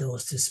opened up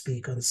doors to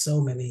speak on so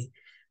many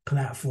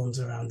platforms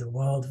around the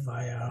world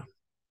via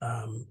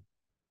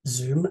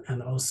Zoom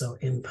and also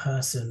in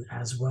person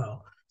as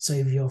well. So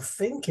if you're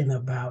thinking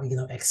about,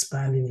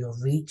 expanding your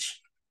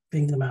reach,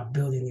 thinking about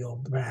building your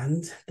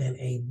brand, then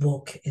a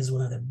book is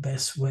one of the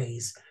best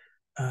ways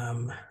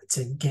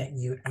to get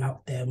you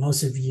out there.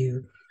 Most of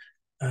you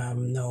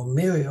know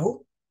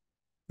Muriel,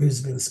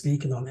 who's been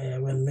speaking on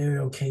air. When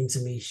Muriel came to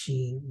me,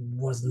 she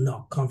was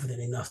not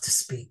confident enough to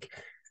speak.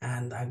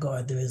 And I got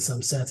her doing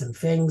some certain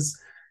things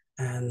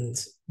and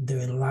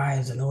doing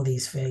lives and all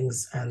these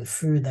things. And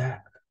through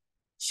that,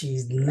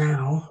 she's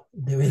now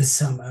doing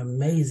some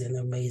amazing,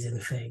 amazing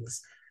things,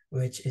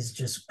 which is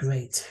just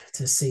great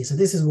to see. So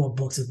this is what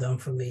books have done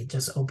for me,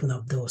 just open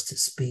up doors to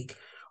speak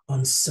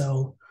on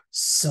so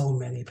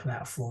many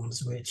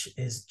platforms, which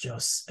is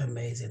just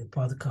amazing.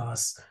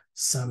 Podcasts,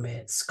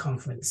 summits,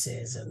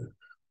 conferences, and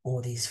all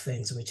these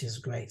things, which is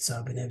great. So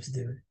I've been able to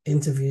do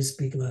interviews,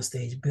 speaking on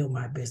stage, build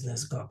my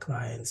business, got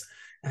clients,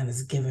 and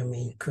it's given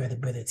me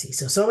credibility.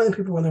 So many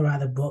people want to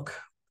write a book,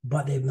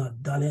 but they've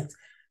not done it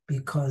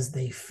because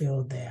they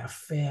feel they are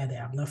fair, they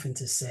have nothing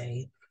to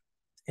say,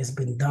 it's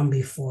been done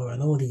before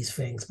and all these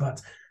things.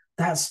 But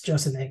that's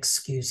just an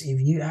excuse.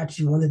 If you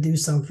actually want to do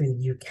something,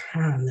 you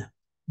can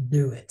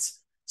do it.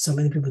 So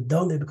many people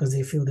don't do it because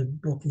they feel the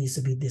book needs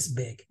to be this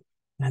big.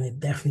 And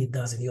it definitely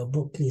doesn't. Your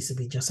book needs to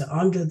be just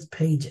 100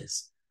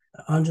 pages,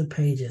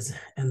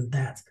 and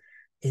that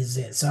is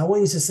it. So I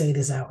want you to say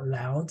this out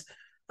loud.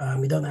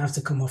 You don't have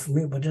to come off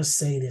mute, but just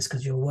say this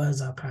because your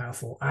words are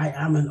powerful. I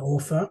am an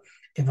author.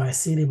 If I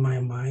see it in my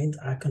mind,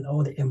 I can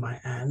hold it in my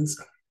hands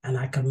and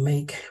I can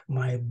make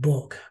my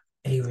book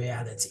a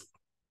reality.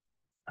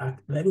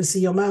 Let me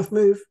see your mouth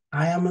move.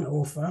 I am an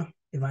author.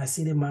 If I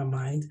see it in my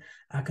mind,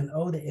 I can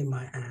hold it in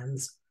my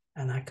hands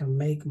and I can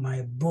make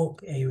my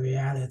book a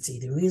reality.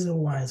 The reason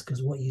why is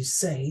because what you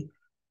say,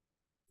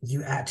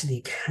 you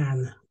actually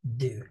can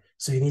do.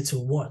 So you need to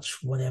watch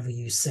whatever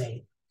you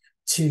say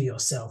to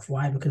yourself.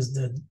 Why? Because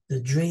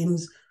the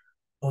dreams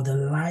or the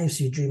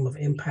lives you dream of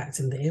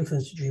impacting, the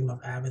influence you dream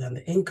of having, and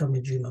the income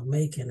you dream of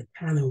making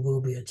can and will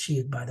be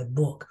achieved by the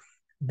book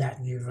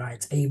that you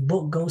write. A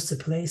book goes to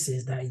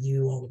places that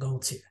you won't go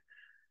to.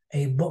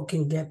 A book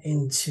can get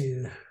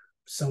into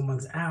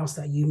someone's house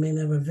that you may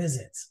never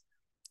visit.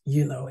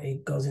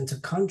 It goes into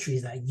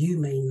countries that you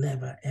may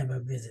never, ever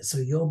visit. So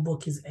your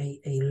book is a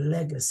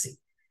legacy.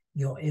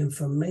 Your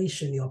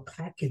information, your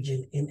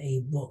packaging in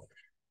a book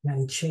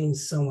can change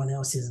someone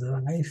else's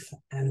life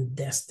and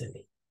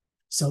destiny.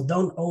 So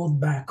don't hold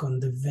back on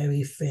the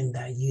very thing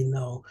that you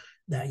know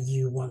that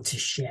you want to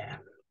share.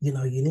 You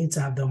need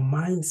to have the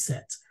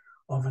mindset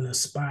of an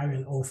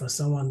aspiring author,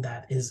 someone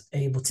that is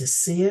able to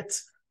see it,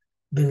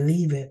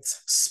 believe it,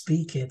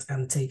 speak it,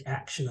 and take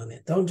action on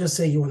it. Don't just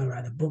say you want to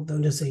write a book.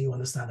 Don't just say you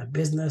want to start a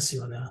business,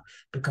 you want to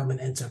become an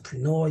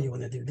entrepreneur, you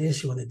want to do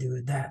this, you want to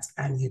do that,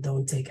 and you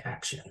don't take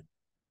action.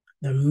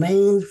 The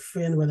main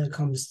thing when it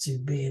comes to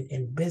being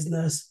in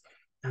business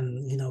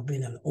and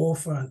being an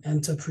author, an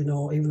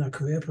entrepreneur, even a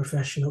career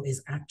professional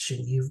is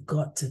action. You've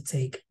got to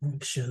take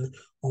action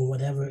on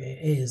whatever it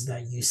is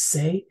that you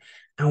say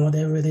and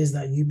whatever it is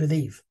that you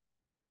believe.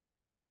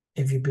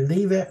 If you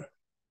believe it,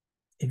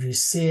 if you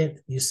see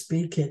it, you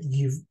speak it,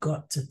 you've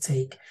got to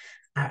take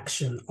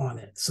action on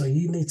it. So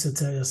you need to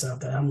tell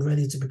yourself that I'm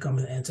ready to become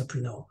an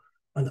entrepreneur,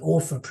 an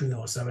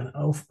authorpreneur. So an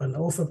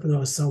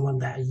authorpreneur is someone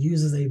that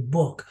uses a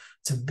book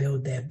to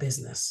build their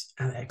business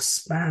and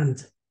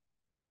expand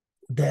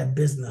their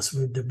business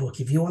with the book.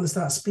 If you want to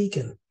start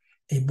speaking,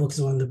 a book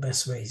is one of the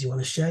best ways. You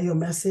want to share your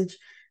message,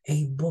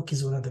 a book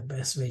is one of the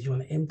best ways. You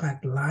want to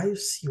impact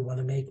lives, you want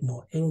to make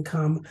more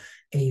income,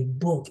 a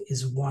book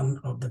is one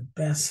of the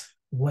best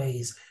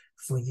ways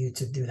for you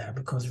to do that,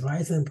 because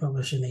writing and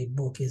publishing a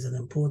book is an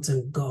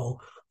important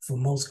goal for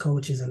most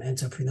coaches and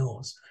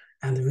entrepreneurs.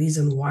 And the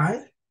reason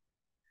why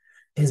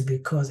is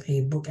because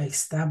a book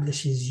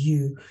establishes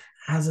you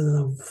as an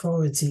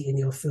authority in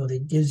your field.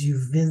 It gives you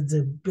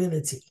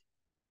visibility.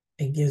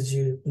 It gives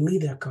you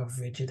media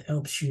coverage. It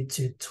helps you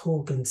to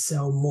talk and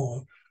sell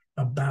more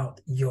about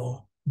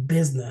your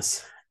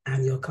business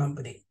and your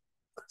company.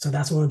 So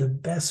that's one of the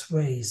best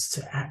ways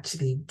to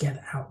actually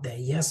get out there.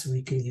 Yes,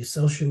 we can use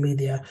social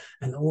media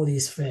and all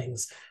these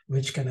things,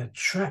 which can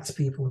attract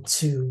people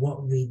to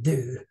what we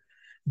do,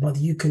 but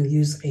you can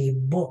use a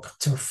book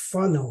to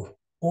funnel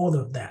all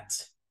of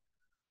that.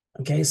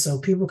 Okay, so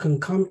people can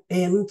come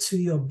into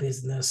your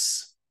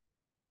business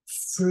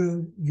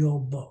through your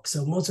book.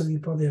 So most of you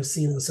probably have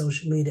seen on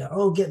social media,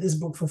 oh, get this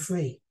book for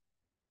free.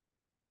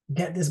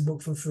 Get this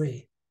book for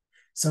free.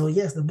 So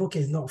yes, the book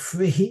is not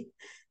free.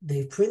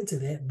 They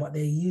printed it, but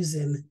they're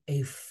using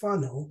a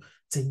funnel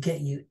to get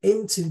you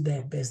into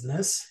their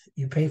business.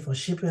 You pay for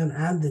shipping and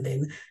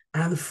handling,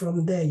 and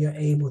from there, you're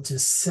able to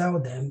sell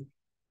them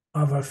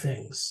other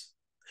things.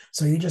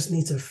 So you just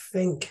need to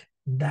think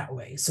that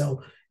way.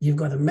 So you've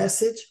got a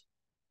message,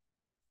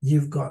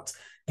 you've got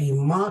a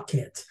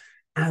market,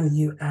 and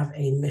you have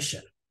a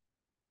mission.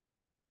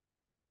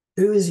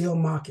 Who is your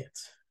market?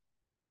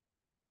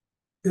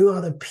 Who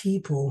are the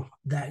people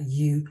that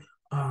you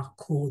are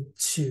called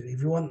to?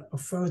 If you want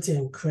authority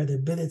and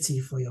credibility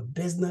for your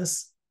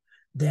business,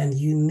 then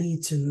you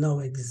need to know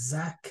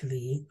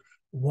exactly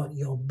what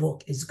your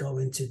book is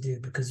going to do,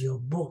 because your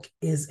book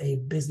is a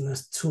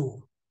business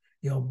tool.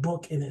 Your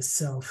book in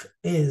itself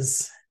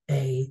is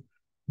a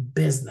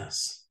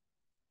business.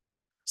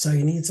 So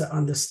you need to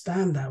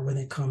understand that when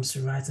it comes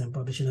to writing and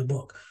publishing a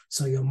book.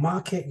 So your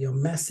market, your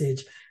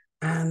message,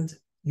 and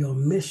your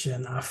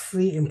mission are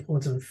three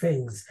important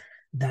things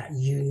that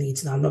you need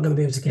to. Now, I'm not going to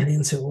be able to get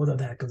into all of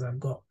that because I've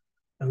got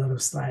a lot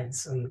of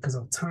slides and because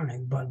of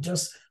time, but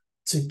just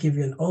to give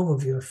you an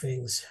overview of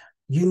things,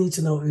 you need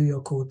to know who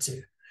you're called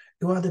to.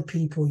 Who are the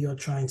people you're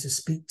trying to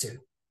speak to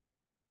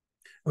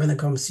when it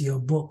comes to your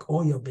book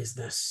or your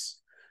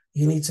business?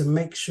 You need to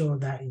make sure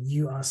that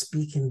you are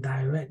speaking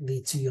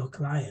directly to your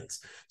clients.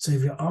 So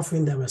if you're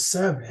offering them a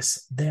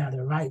service, they are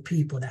the right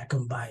people that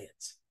can buy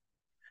it.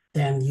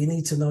 Then you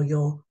need to know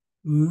your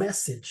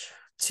message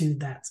to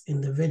that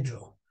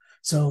individual.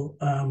 So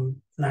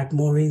like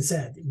Maureen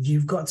said,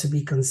 you've got to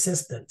be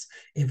consistent.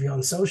 If you're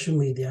on social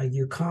media,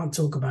 you can't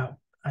talk about,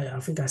 I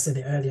think I said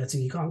it earlier too,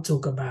 you can't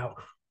talk about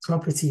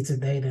property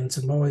today, then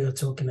tomorrow you're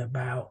talking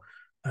about,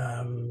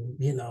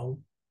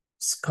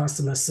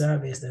 customer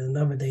service, then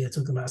another day you're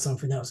talking about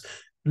something else.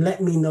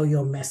 Let me know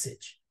your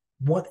message.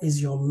 What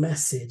is your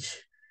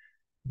message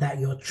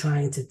that you're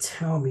trying to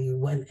tell me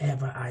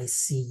whenever I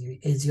see you?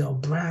 Is your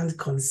brand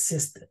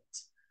consistent?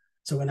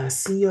 So when I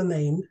see your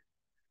name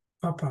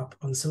pop up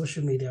on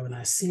social media, when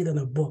I see it in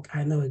a book,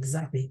 I know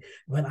exactly.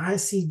 When I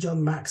see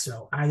John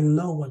Maxwell, I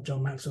know what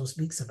John Maxwell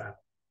speaks about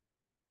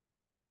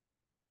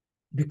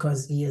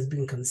because he has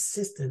been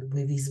consistent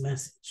with his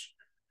message.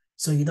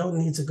 So you don't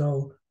need to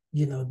go,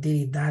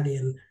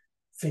 dilly-dallying,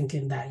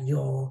 thinking that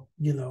you're,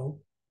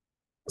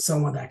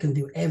 someone that can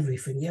do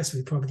everything. Yes,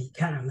 we probably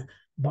can,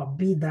 but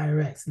be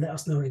direct. Let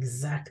us know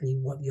exactly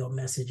what your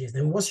message is.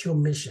 Then what's your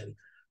mission?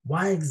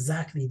 Why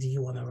exactly do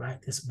you want to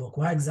write this book?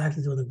 Why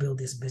exactly do you want to build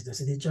this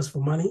business? Is it just for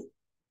money?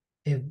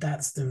 If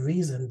that's the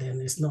reason, then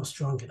it's not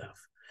strong enough.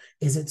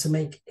 Is it to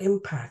make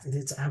impact? Is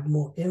it to have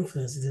more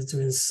influence? Is it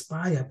to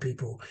inspire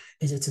people?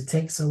 Is it to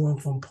take someone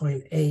from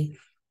point A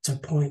to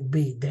point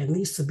B? There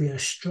needs to be a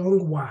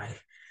strong why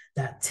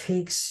that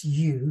takes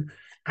you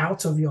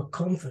out of your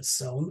comfort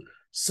zone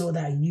so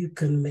that you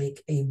can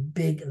make a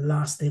big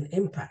lasting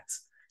impact,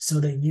 so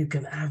that you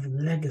can have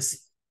legacy.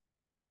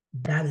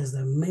 That is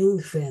the main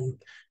thing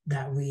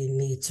that we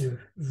need to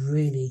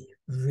really,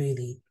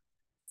 really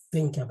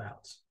think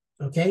about.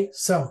 Okay,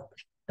 so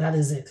that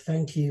is it.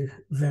 Thank you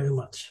very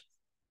much.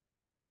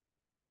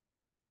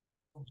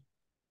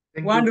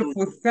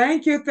 Wonderful.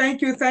 Thank you.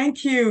 Thank you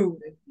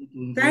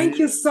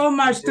so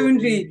much,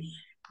 Tunji.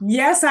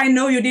 Yes, I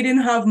know you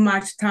didn't have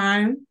much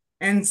time,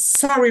 and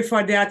sorry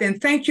for that. And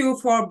thank you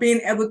for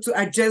being able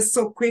to adjust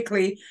so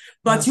quickly,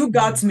 but you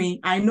got me.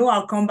 I know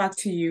I'll come back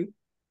to you.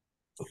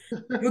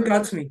 You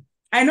got me.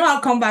 I know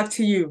I'll come back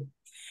to you.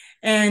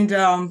 And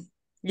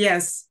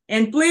yes,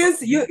 and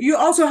please, you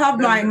also have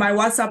my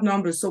WhatsApp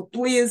number, so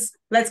please,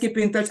 let's keep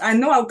in touch. I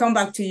know I'll come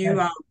back to you.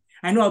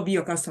 I know I'll be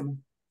your customer.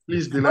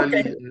 Please,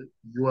 Delali,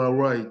 you are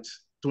right.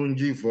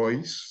 Tunji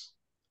voice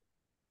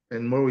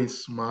and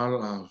Maurice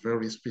smile are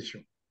very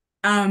special.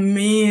 I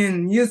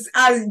mean, you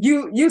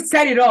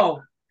said it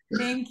all.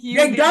 Thank you.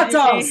 They got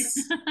us.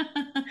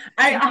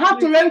 I have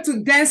to learn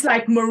to dance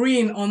like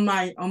Maureen on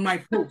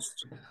my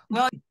post.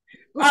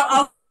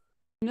 Well,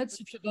 minutes,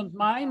 if you don't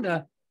mind.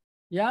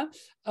 Yeah,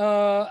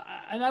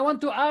 and I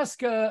want to ask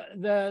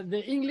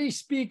the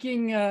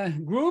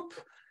English-speaking group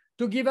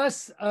to give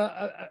us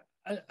a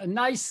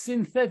nice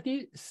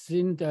synthetic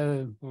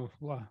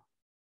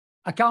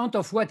account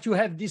of what you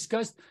have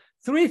discussed.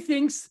 3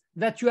 things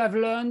that you have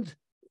learned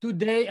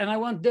today, and I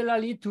want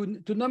Delali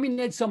to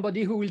nominate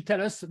somebody who will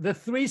tell us the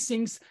 3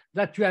 things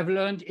that you have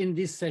learned in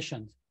this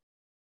session.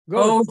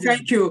 Go. Oh,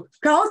 thank you.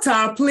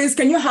 Kautar, please,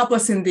 can you help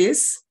us in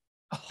this?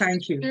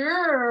 Thank you.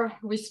 Sure,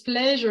 with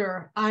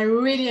pleasure. I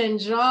really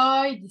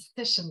enjoyed this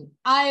session.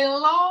 I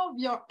love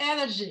your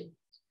energy.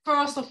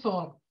 First of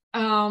all,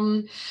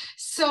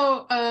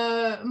 So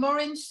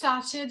Maureen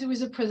started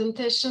with a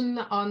presentation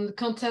on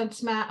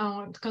content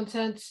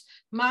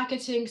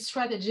marketing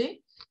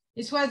strategy.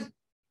 It was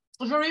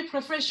very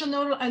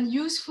professional and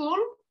useful.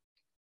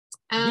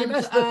 And, give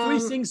us the three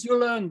things you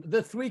learned,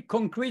 the three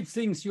concrete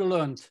things you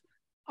learned.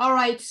 All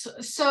right.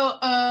 So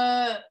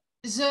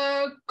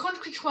the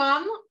concrete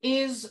one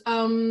is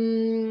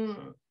to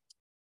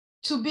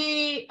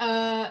be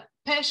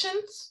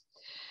patient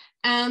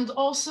and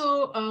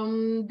also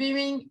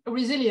being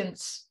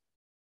resilient.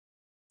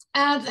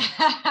 And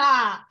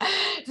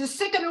the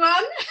second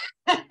one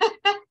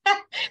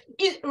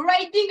is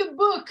writing a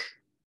book.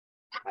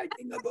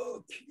 Writing a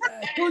book.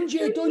 Yeah.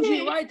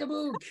 Tunji, write a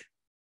book.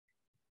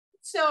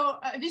 So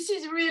this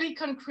is really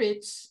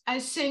concrete. I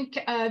think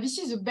this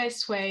is the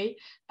best way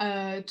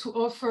to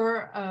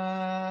offer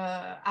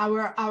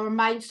our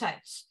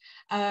mindsets,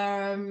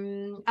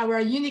 our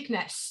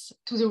uniqueness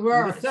to the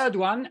world.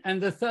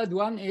 And the third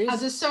one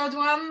is. The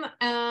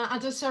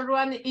third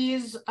one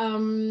is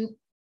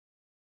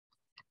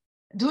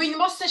doing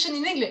more sessions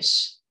in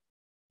English.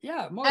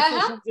 Yeah, more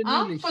sessions in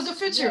English for the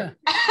future.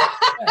 Yeah.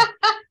 Yeah.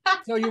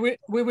 So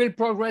we will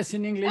progress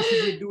in English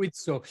if we do it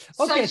so.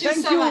 Okay,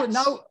 thank you.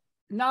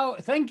 Now,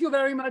 thank you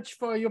very much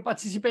for your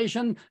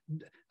participation.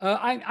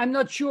 I'm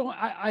not sure.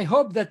 I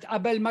hope that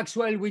Abel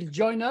Maxwell will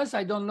join us.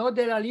 I don't know,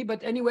 Delali,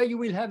 but anyway, you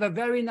will have a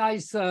very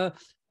nice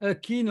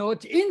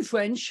keynote in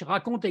French,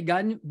 Raconte et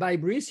Gagne by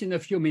Brice in a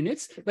few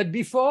minutes. But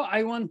before,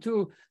 I want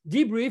to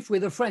debrief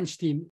with the French team.